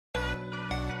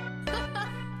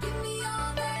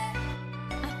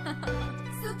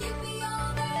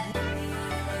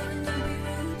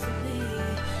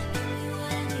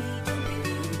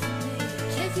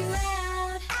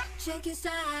Shake your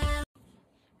style.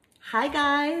 Hi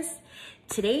guys,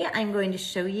 today I'm going to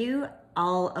show you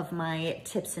all of my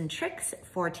tips and tricks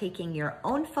for taking your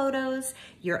own photos,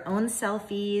 your own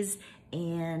selfies,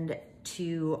 and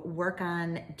to work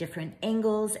on different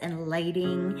angles and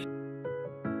lighting.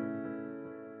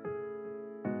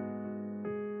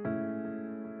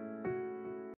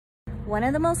 One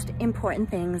of the most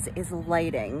important things is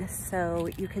lighting. So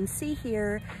you can see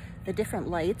here the different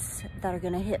lights that are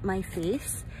gonna hit my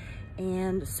face.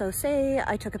 And so say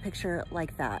I took a picture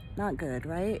like that, not good,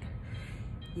 right?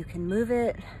 You can move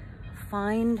it,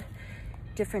 find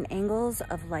different angles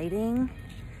of lighting.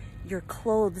 Your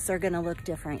clothes are gonna look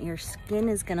different. Your skin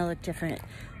is gonna look different.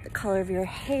 The color of your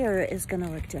hair is gonna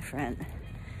look different.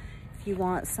 If you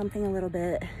want something a little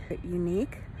bit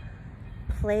unique,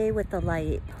 play with the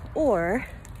light, or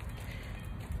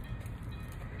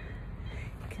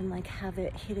you can like have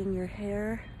it hitting your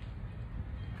hair.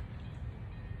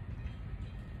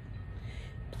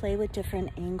 Play with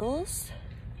different angles.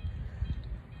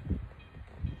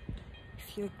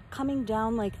 If you're coming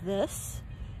down like this,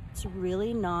 it's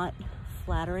really not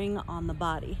flattering on the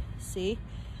body. See?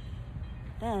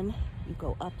 Then you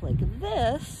go up like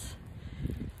this,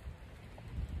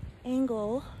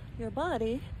 angle your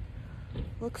body,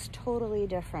 looks totally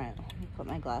different. Let me put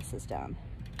my glasses down.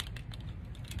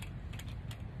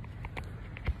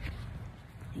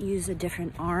 Use a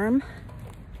different arm,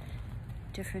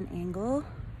 different angle.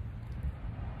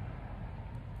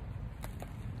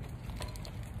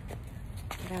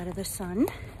 Get out of the sun.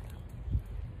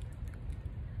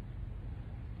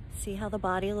 See how the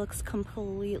body looks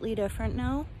completely different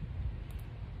now?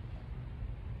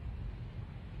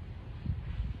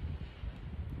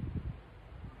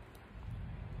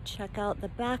 Check out the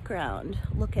background.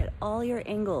 Look at all your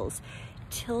angles.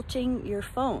 Tilting your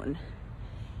phone.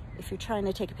 If you're trying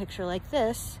to take a picture like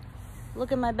this,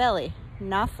 look at my belly.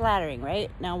 Not flattering,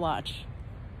 right? Now watch.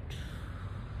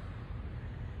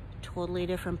 Totally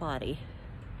different body.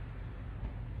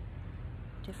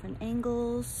 Different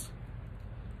angles.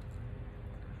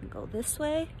 Go this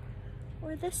way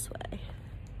or this way.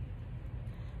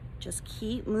 Just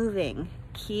keep moving,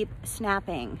 keep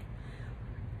snapping.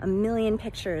 A million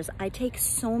pictures. I take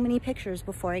so many pictures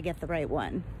before I get the right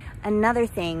one. Another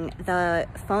thing, the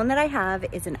phone that I have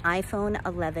is an iPhone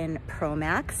 11 Pro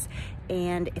Max,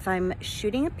 and if I'm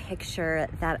shooting a picture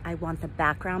that I want the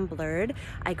background blurred,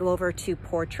 I go over to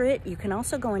portrait. You can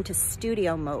also go into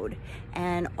studio mode,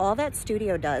 and all that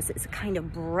studio does is kind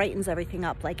of brightens everything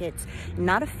up. Like, it's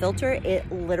not a filter,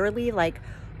 it literally like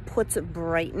puts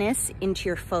brightness into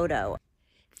your photo.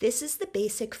 This is the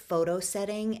basic photo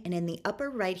setting, and in the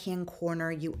upper right-hand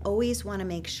corner, you always want to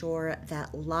make sure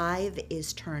that live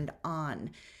is turned on.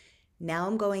 Now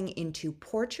I'm going into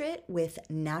portrait with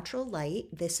natural light.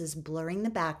 This is blurring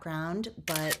the background,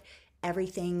 but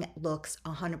everything looks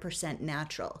 100%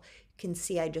 natural. You can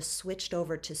see I just switched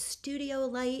over to studio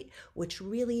light, which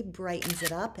really brightens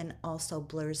it up and also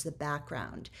blurs the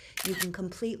background. You can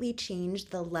completely change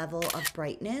the level of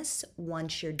brightness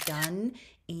once you're done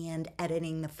and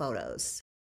editing the photos.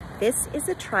 This is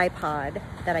a tripod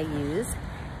that I use,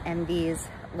 and these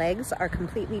legs are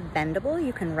completely bendable.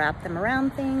 You can wrap them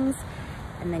around things,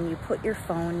 and then you put your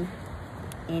phone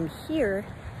in here,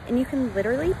 and you can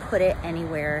literally put it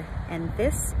anywhere. And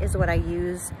this is what I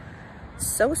use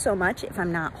so much if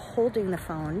I'm not holding the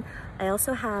phone. I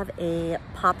also have a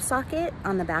pop socket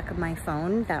on the back of my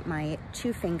phone that my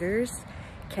two fingers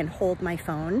can hold my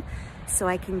phone, so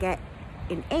I can get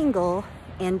an angle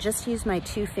and just use my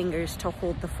two fingers to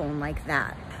hold the phone like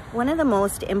that. One of the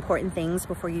most important things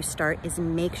before you start is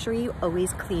make sure you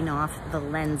always clean off the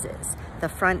lenses. The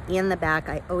front and the back,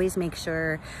 I always make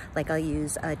sure, like I'll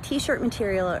use a t-shirt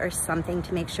material or something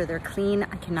to make sure they're clean.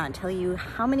 I cannot tell you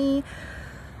how many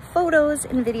photos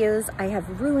and videos I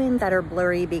have ruined that are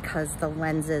blurry because the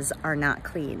lenses are not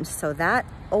clean. So that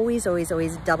always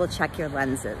double check your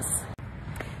lenses.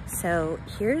 So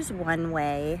here's one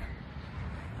way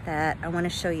that I want to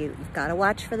show you. You've got to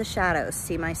watch for the shadows.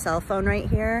 See my cell phone right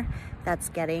here? That's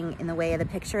getting in the way of the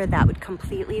picture. That would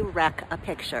completely wreck a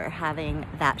picture, having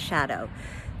that shadow.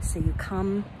 So you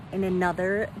come in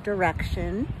another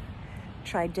direction,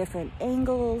 try different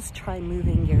angles, try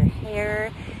moving your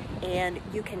hair, and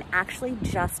you can actually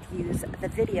just use the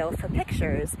video for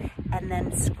pictures and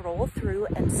then scroll through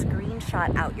and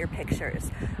screenshot out your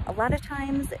pictures. A lot of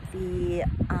times the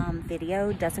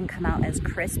video doesn't come out as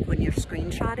crisp when you're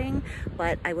screenshotting,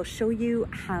 but I will show you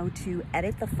how to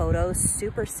edit the photos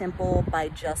super simple by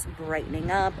just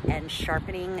brightening up and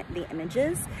sharpening the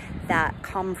images that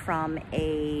come from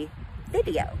a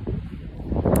video.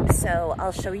 So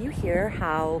I'll show you here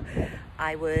how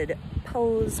I would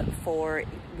pose for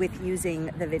with using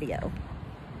the video.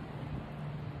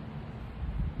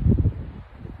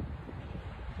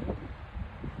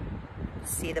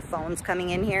 See the phones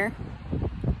coming in here?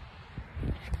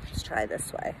 Let's try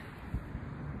this way.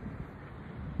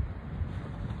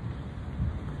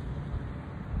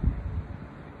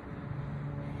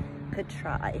 Could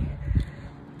try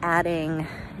adding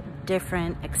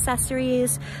different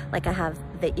accessories, like I have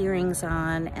the earrings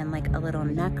on and like a little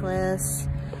necklace,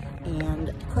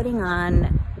 and putting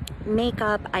on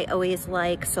makeup. I always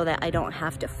like, so that I don't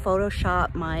have to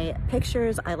Photoshop my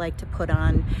pictures, I like to put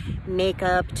on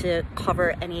makeup to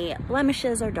cover any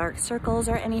blemishes or dark circles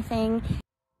or anything.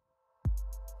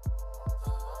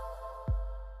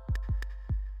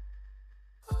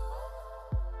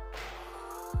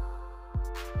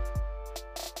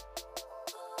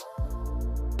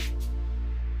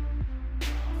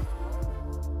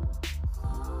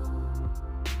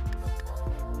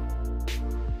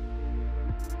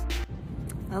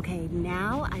 Okay,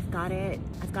 now I've got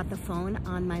the phone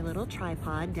on my little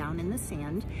tripod down in the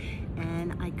sand,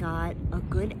 and I got a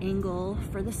good angle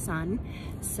for the sun.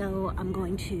 So I'm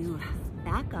going to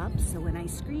back up so when I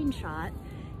screenshot,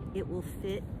 it will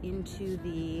fit into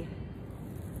the,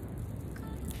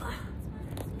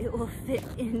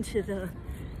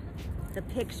 the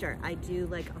picture. I do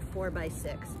like a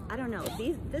 4x6. I don't know,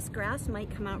 this grass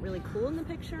might come out really cool in the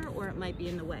picture, or it might be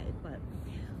in the way, but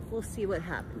we'll see what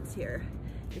happens here.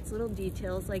 It's little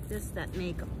details like this that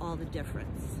make all the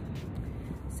difference.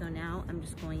 So now I'm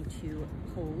just going to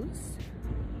pose.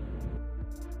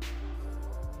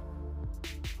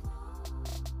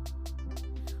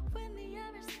 When the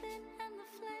air is thin and the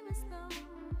flame is low,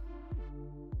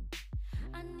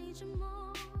 I need you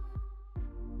more.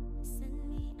 Send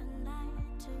me a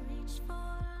light to reach for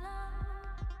love.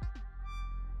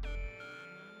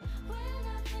 When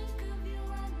I think of you,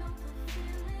 I know the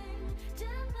feeling.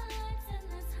 Dim the lights and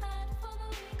let's hide for the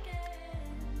weekend.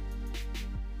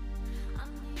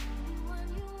 I'm the only one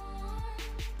you want.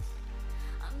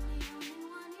 I'm the only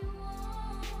one you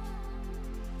want.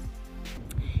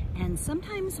 And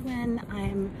sometimes when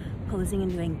I'm posing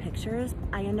and doing pictures,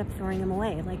 I end up throwing them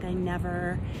away. Like I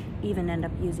never even end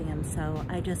up using them. So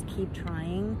I just keep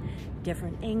trying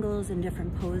different angles and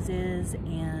different poses,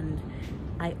 and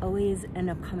I always end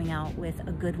up coming out with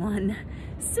a good one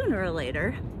sooner or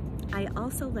later. I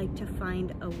also like to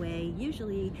find a way,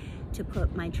 usually, to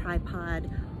put my tripod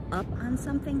up on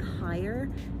something higher.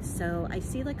 So I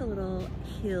see like a little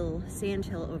hill, sand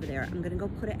hill over there. I'm gonna go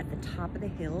put it at the top of the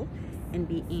hill and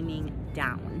be aiming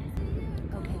down.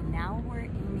 Okay, now we're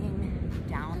aiming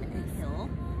down a hill.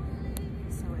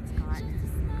 So it's got a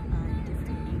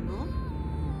different angle.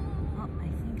 Oh, I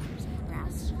think there's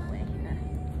grass in the way here.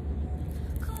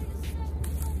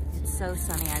 It's so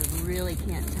sunny, I really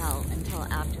can't tell until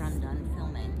after I'm done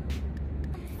filming.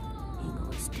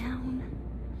 Angle is down.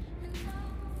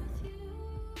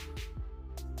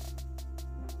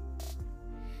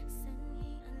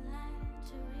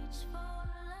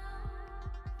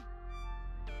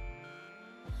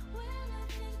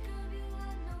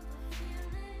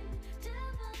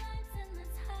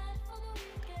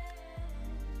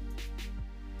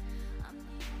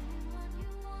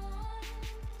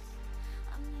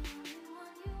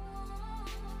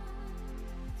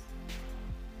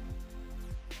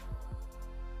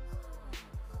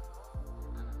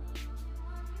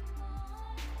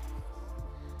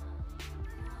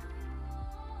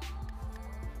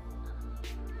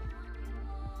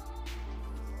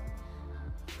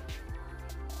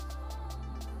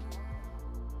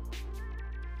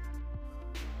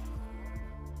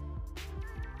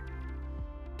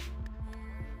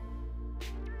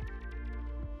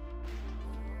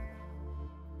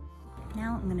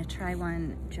 Now I'm gonna try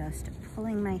one just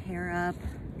pulling my hair up.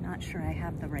 Not sure I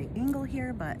have the right angle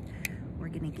here, but we're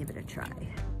gonna give it a try.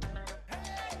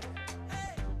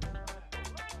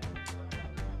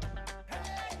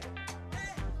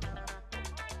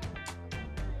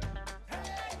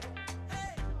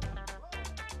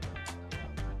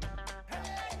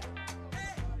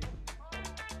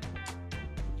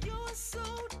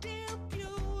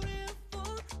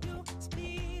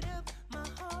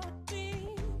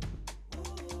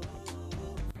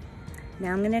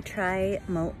 Now I'm gonna try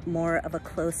more of a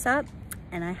close-up,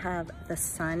 and I have the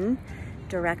sun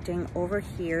directing over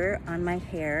here on my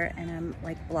hair, and I'm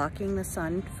like blocking the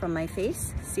sun from my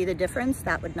face. See the difference?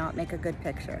 That would not make a good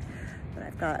picture. But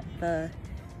I've got the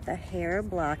hair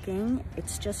blocking.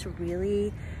 It's just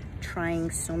really trying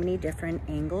so many different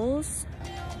angles.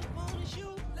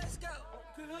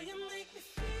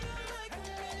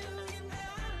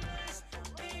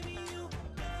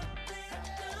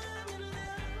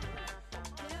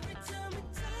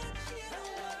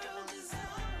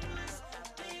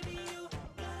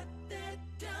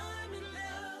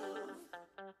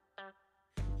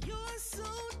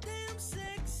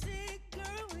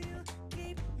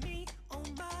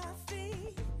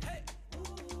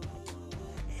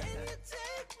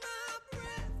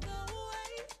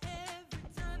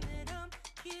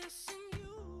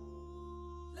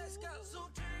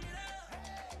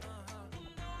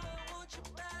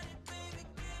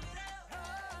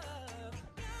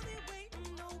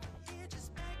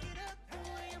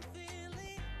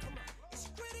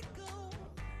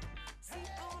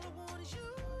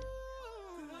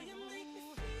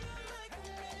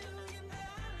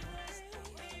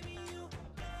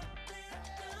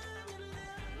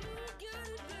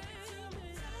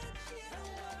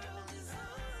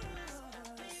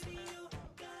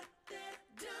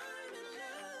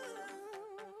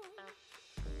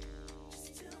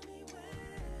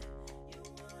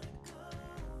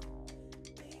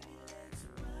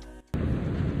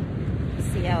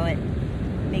 See how it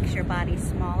makes your body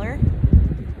smaller?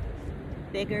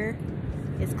 Bigger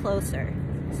is closer,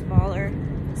 smaller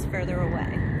is further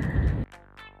away.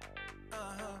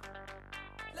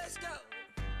 Let's go.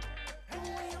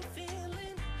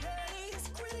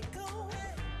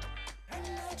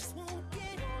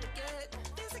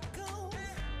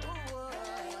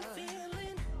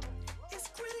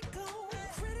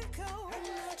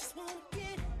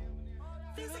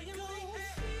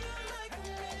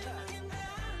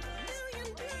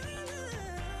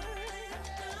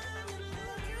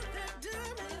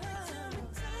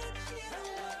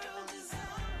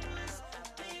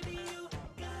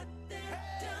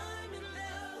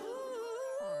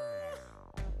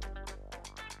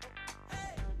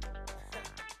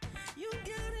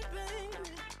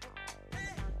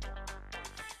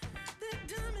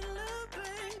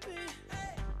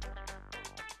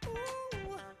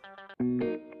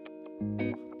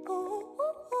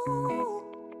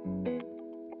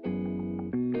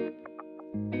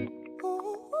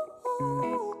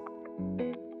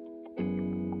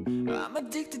 I'm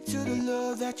addicted to the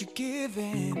love that you're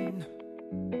giving.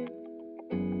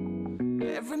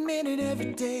 Every minute,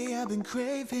 every day I've been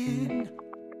craving.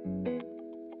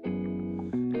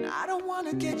 And I don't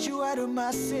wanna get you out of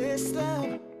my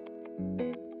system,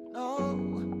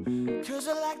 no, 'cause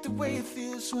I like the way it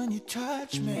feels when you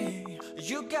touch me.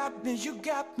 You got me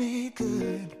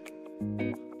good.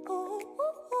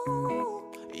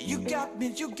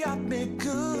 You got me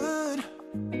good.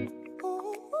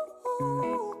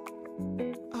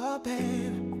 Oh,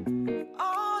 babe,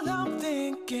 all I'm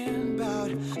thinking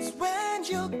about is when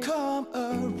you come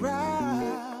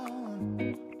around.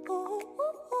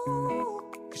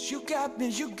 'Cause you got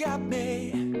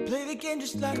me. Play the game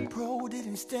just like a pro,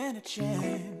 didn't stand a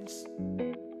chance.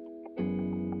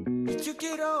 You took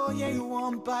it all, yeah, you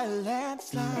won by a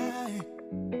landslide.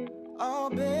 Oh,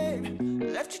 babe,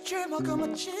 left your trademark on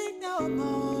my cheek, now I'm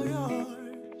all yours.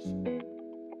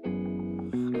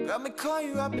 Got me calling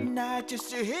you up at night just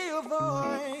to hear your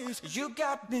voice. You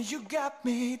got me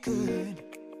good.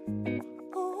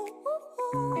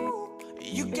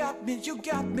 You got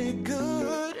me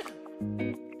good.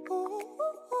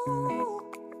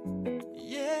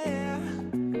 Yeah,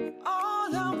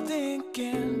 all I'm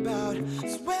thinking about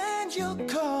is when you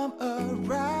come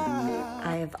around.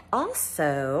 I've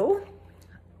also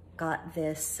got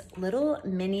this little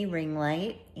mini ring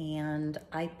light, and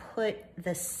I put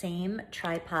the same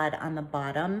tripod on the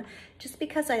bottom just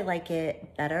because I like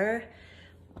it better.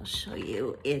 I'll show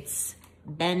you, it's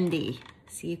bendy.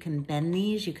 See, you can bend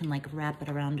these, you can like wrap it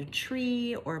around a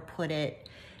tree or put it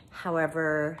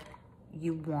however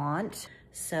you want.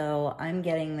 So I'm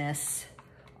getting this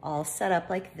all set up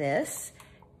like this,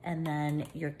 and then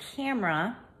your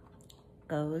camera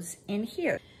goes in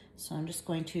here. So I'm just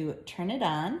going to turn it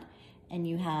on, and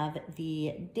you have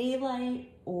the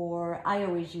daylight, or I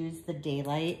always use the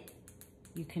daylight.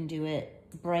 You can do it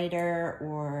brighter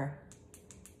or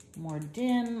more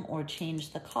dim or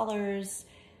change the colors.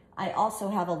 I also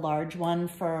have a large one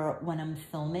for when I'm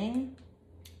filming,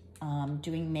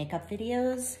 doing makeup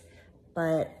videos,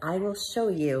 but I will show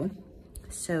you.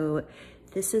 So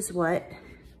this is what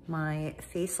my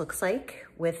face looks like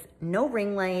with no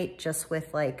ring light, just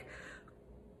with like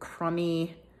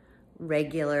crummy,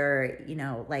 regular, you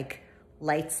know, like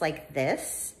lights like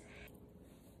this.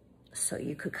 So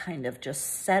you could kind of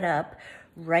just set up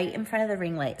right in front of the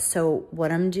ring light. So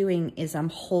what I'm doing is I'm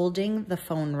holding the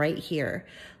phone right here,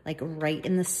 like right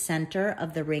in the center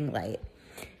of the ring light.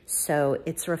 So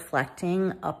it's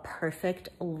reflecting a perfect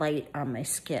light on my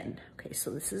skin. Okay, so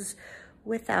this is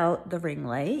without the ring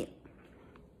light.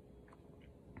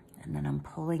 And then I'm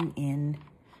pulling in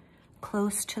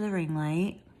close to the ring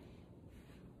light.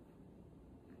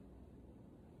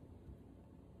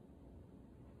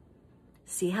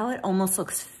 See how it almost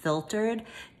looks filtered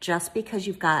just because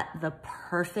you've got the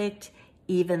perfect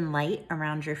even light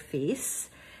around your face,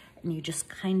 and you just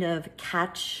kind of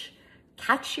catch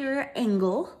your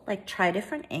angle, like try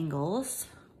different angles.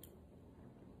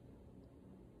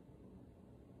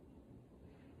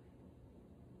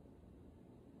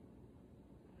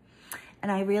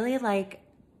 And I really like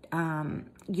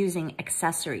using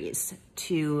accessories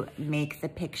to make the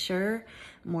picture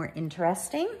more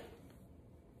interesting.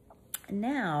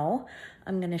 Now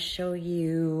I'm gonna show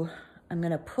you, I'm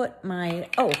gonna put my,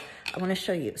 I wanna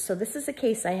show you. So this is a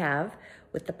case I have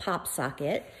with the pop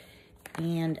socket,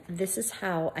 and this is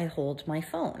how I hold my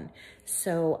phone.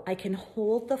 So I can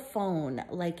hold the phone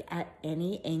like at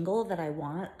any angle that I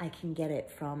want. I can get it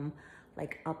from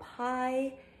like up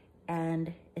high,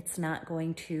 and it's not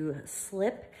going to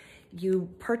slip. You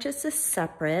purchase this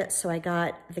separate. So I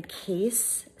got the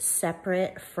case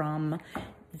separate from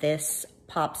this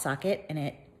pop socket, and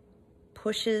it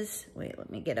pushes, wait, let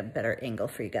me get a better angle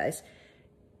for you guys.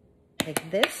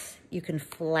 Like this, you can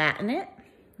flatten it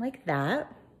like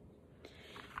that.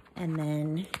 And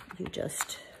then you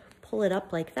just pull it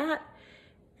up like that.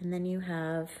 And then you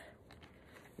have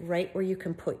right where you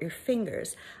can put your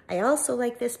fingers. I also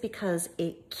like this because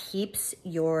it keeps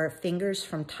your fingers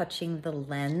from touching the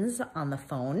lens on the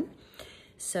phone.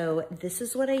 So this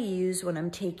is what I use when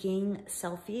I'm taking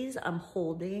selfies. I'm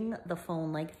holding the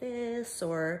phone like this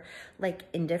or like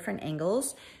in different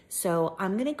angles. So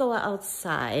I'm gonna go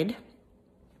outside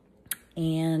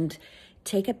and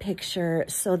take a picture.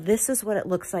 So this is what it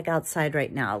looks like outside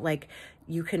right now. Like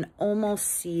you can almost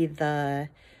see the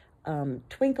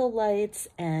twinkle lights,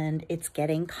 and it's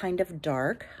getting kind of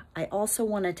dark. I also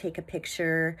want to take a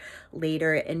picture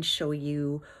later and show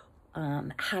you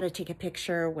how to take a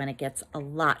picture when it gets a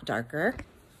lot darker.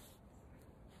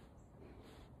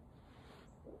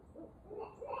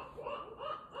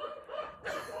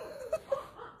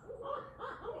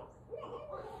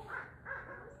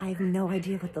 I have no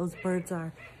idea what those birds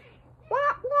are.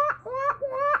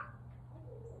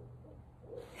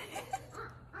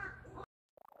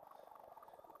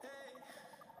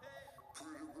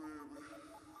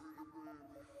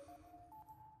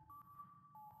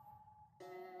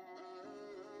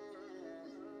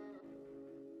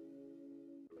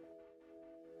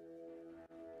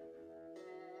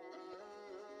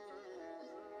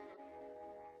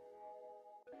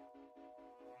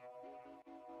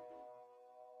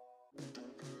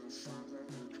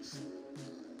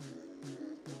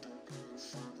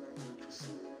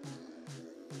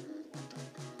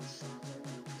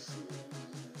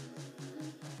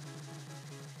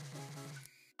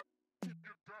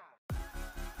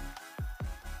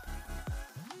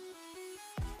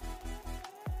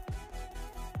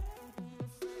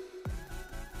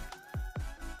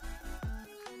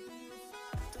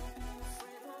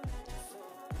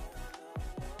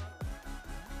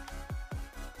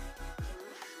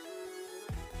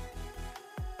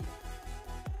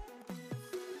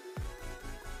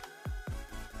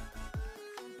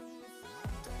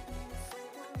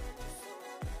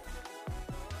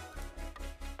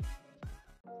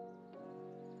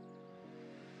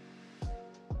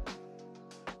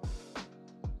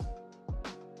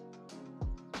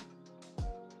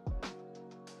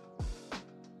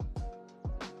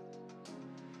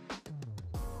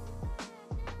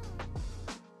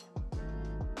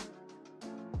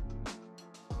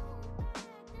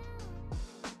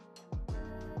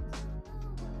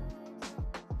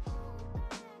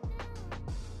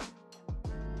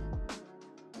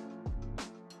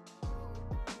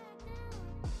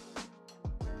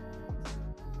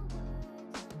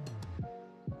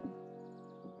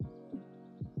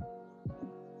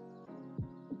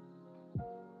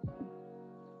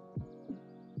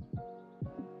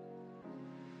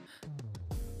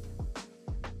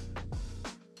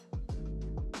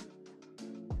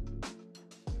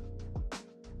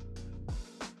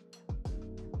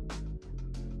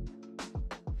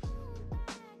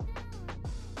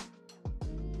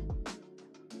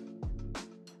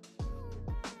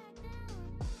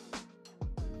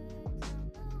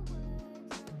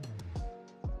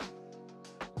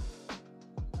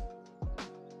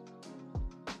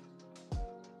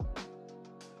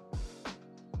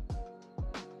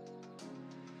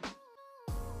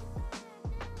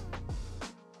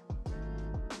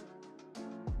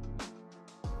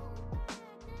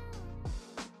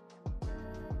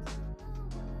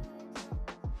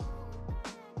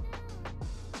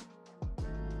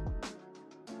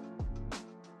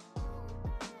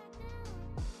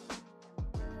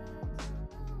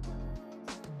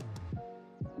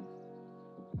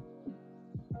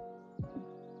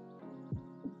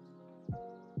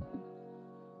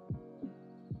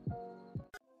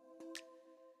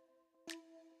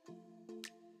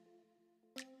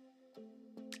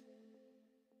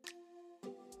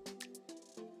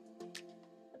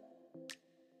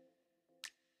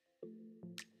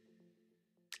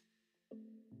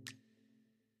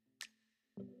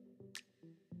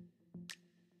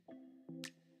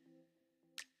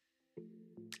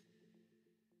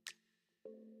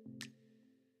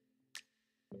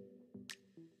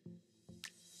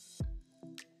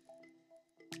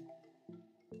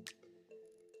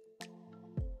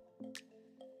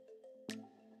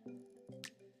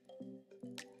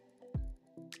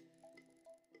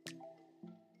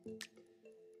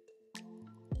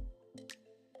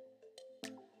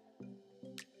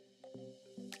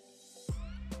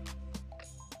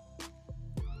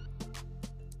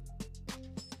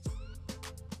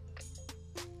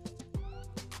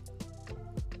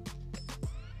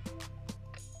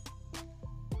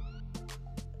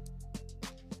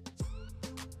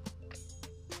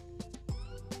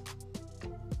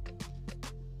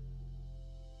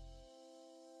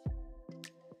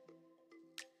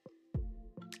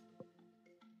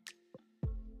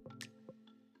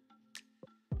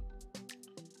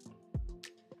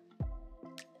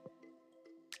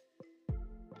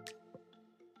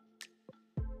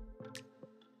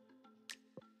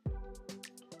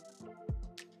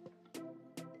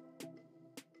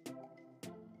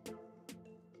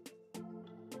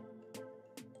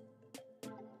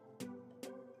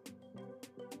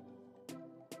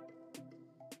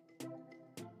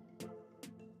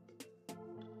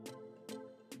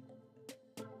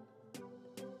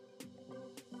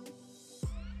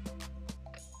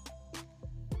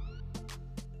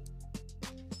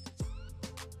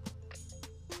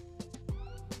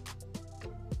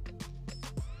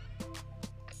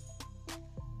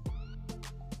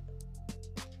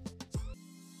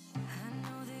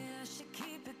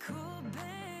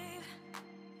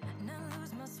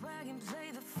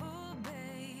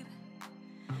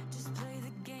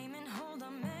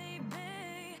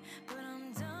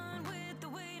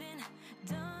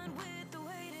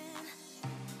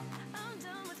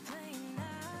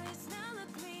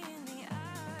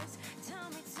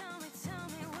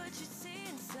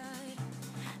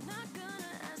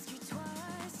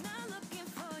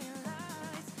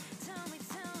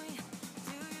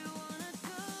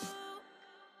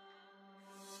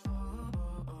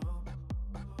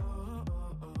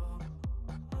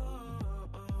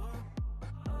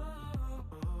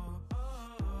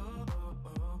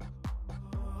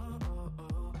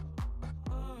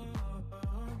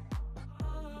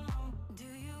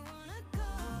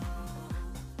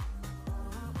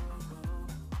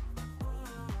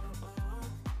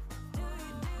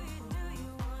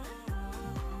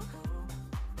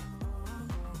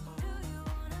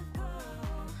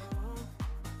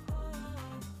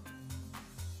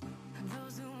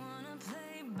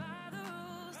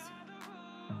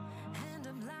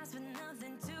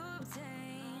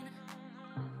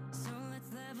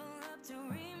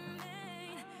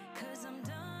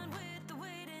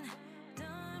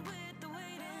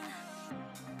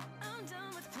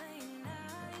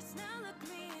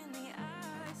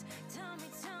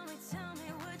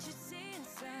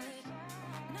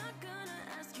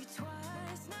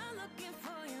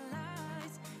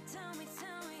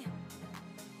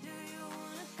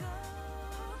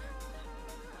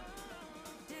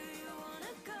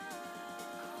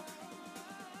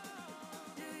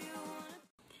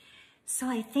 So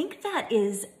I think that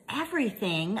is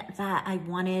everything that I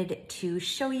wanted to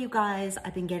show you guys.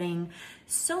 I've been getting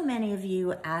so many of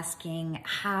you asking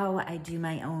how I do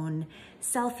my own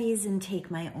selfies and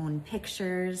take my own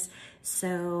pictures.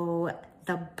 So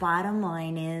the bottom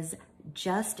line is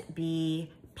just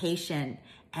be patient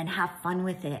and have fun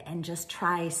with it and just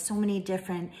try so many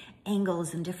different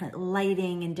angles and different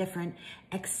lighting and different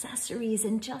accessories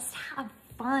and just have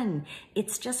fun.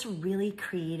 It's just really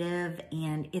creative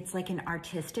and it's like an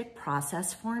artistic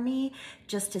process for me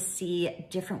just to see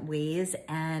different ways,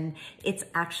 and it's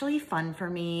actually fun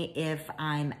for me if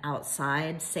I'm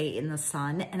outside, say in the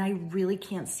sun, and I really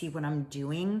can't see what I'm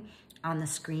doing on the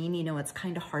screen. You know, it's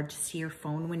kind of hard to see your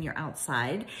phone when you're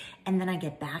outside. And then I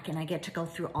get back and I get to go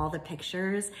through all the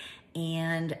pictures,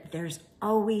 and there's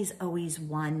always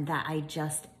one that I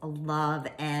just love.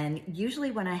 And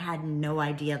usually when I had no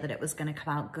idea that it was gonna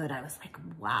come out good, I was like,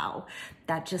 wow,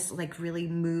 that just like really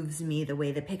moves me the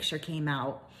way the picture came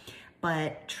out.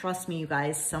 But trust me, you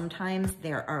guys, sometimes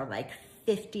there are like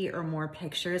 50 or more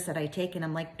pictures that I take and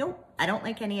I'm like, nope, I don't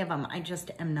like any of them. I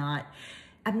just am not.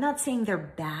 I'm not saying they're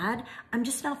bad. I'm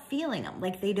just not feeling them.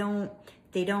 Like they don't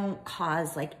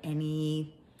cause like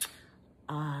any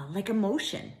like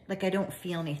emotion. Like I don't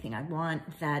feel anything. I want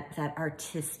that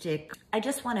artistic, I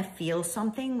just want to feel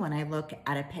something when I look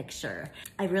at a picture.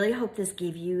 I really hope this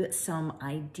gave you some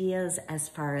ideas as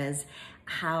far as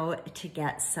how to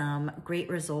get some great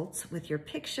results with your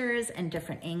pictures and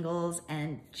different angles,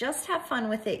 and just have fun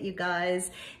with it, you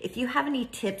guys. If you have any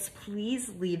tips, please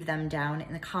leave them down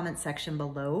in the comment section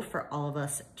below for all of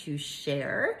us to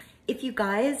share. If you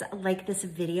guys like this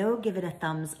video, give it a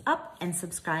thumbs up and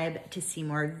subscribe to see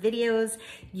more videos.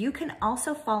 You can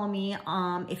also follow me,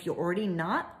 if you're already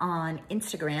not, on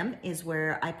Instagram is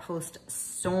where I post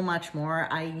so much more.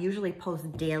 I usually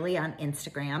post daily on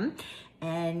Instagram,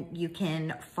 and you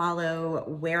can follow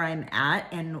where I'm at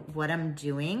and what I'm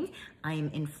doing. I'm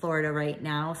in Florida right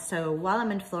now, so while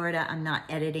I'm in Florida, I'm not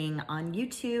editing on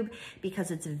YouTube because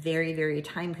it's very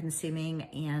time consuming,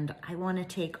 and I wanna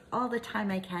take all the time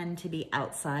I can to be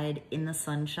outside in the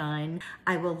sunshine.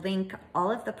 I will link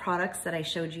all of the products that I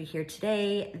showed you here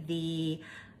today, the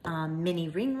mini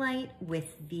ring light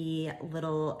with the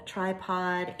little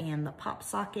tripod and the pop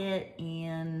socket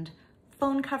and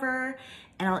phone cover,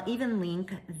 and I'll even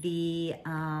link the,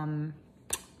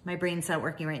 my brain's not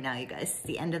working right now, you guys, it's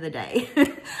the end of the day.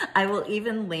 I will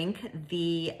even link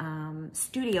the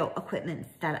studio equipment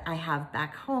that I have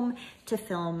back home to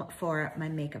film for my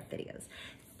makeup videos.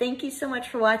 Thank you so much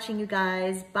for watching, you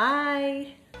guys.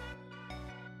 Bye.